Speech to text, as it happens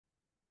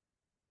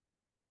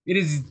It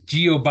is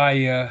Geo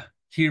Bia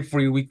here for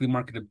your weekly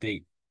market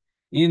update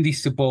in the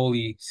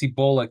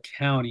Cibola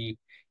County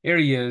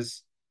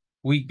areas,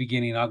 week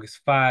beginning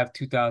August 5,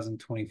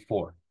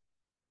 2024.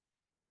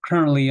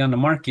 Currently on the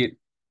market,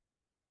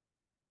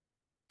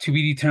 to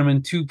be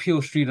determined, 2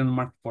 Peel Street on the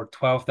market for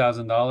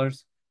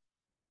 $12,000,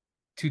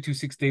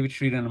 226 David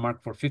Street on the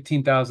market for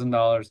 $15,000,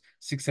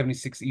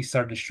 676 East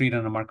Sergeant Street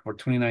on the market for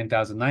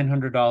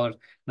 $29,900,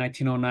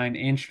 1909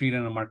 Ann Street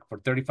on the market for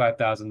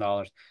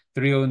 $35,000,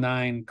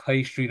 309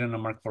 Clay Street on the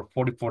market for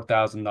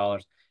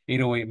 $44,000,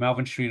 808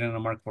 Melvin Street on the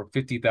market for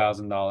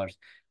 $50,000,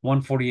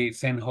 148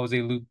 San Jose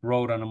Loop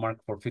Road on the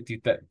market for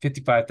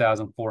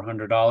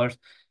 $55,400,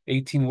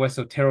 18 West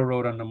Otero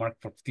Road on the market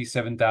for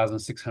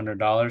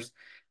 $57,600,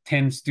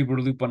 10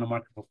 Stuber Loop on the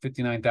market for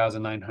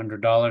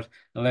 $59,900,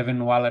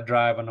 11 Walla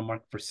Drive on the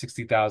market for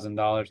 $60,000,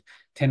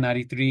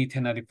 1093,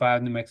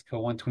 1095 New Mexico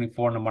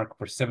 124 on the market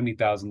for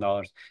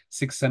 $70,000,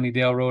 6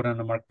 Sunnydale Road on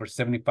the market for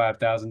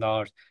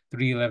 $75,000,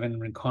 311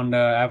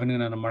 Rinconda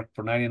Avenue on the market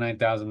for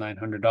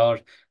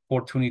 $99,900,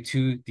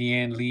 422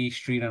 Deanne Lee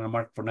Street on the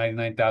market for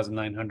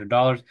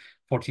 $99,900,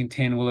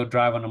 1410 Willow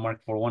Drive on the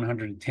market for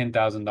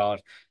 $110,000,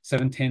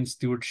 710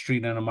 Stewart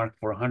Street on the market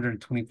for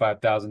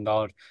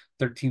 $125,000,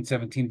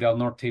 1317 Del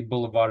Norte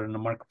Boulevard on the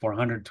market for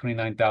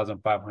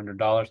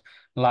 $129,500,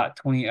 Lot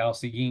 20 Al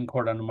Seguin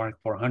Court on the market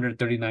for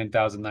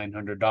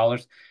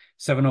 $139,900,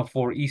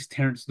 704 East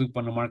Terrence Loop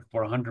on the market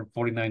for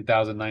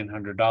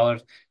 $149,900,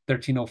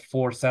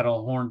 1304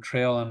 Saddle Horn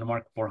Trail on the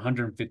market for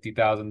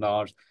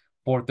 $150,000,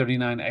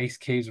 439 Ice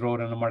Caves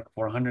Road on the market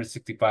for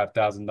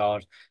 $165,000,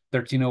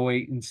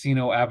 1308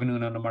 Encino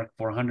Avenue on the market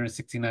for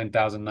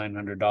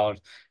 $169,900,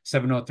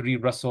 703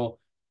 Russell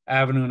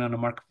Avenue on the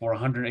market for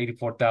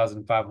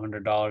 $184,500,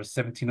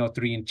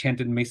 1703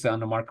 Enchanted Mesa on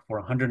the market for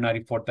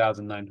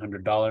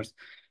 $194,900,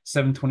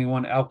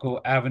 721 Elko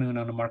Avenue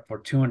on the market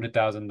for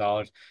 $200,000,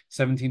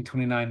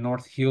 1729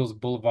 North Hills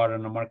Boulevard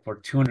on the market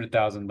for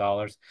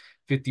 $200,000,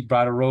 50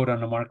 Bridle Road on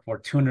the market for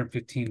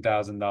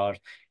 $215,000,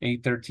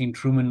 813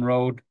 Truman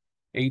Road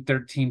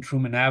 813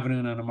 Truman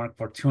Avenue on the market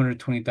for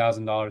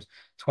 $220,000,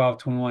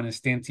 1221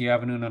 Estancia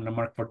Avenue on the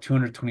market for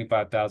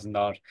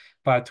 $225,000,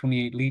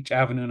 528 Leach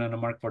Avenue on the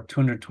market for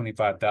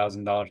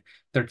 $225,000,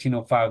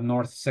 1305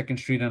 North 2nd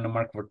Street on the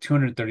market for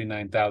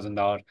 $239,000,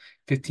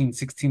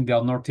 1516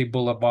 Del Norte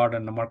Boulevard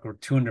on the market for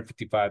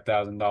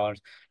 $255,000,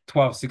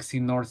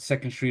 1216 North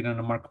 2nd Street on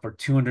the market for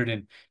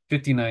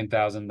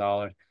 $259,000,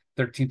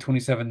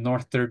 1327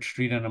 North 3rd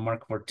Street on the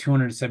market for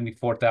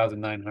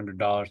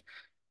 $274,900,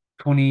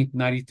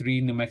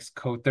 2093 New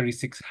Mexico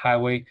 36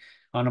 Highway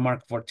on the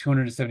market for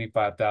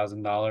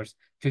 $275,000,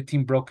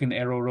 15 Broken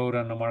Arrow Road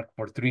on the market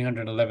for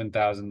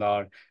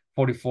 $311,000,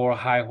 44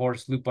 High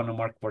Horse Loop on the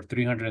market for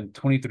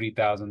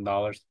 $323,000,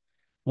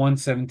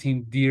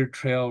 117 Deer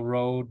Trail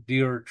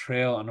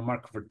on the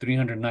market for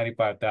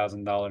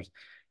 $395,000,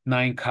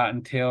 9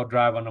 Cottontail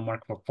Drive on the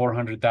market for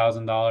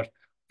 $400,000,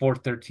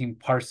 413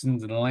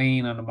 Parsons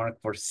Lane on the market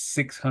for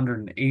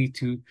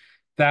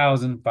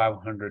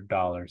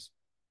 $682,500.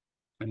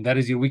 And that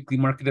is your weekly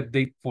market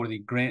update for the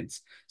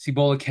Grants,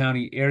 Cibola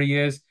County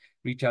areas.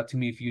 Reach out to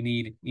me if you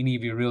need any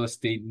of your real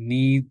estate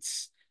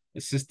needs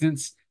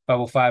assistance.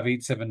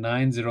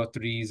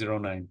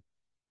 505-879-0309.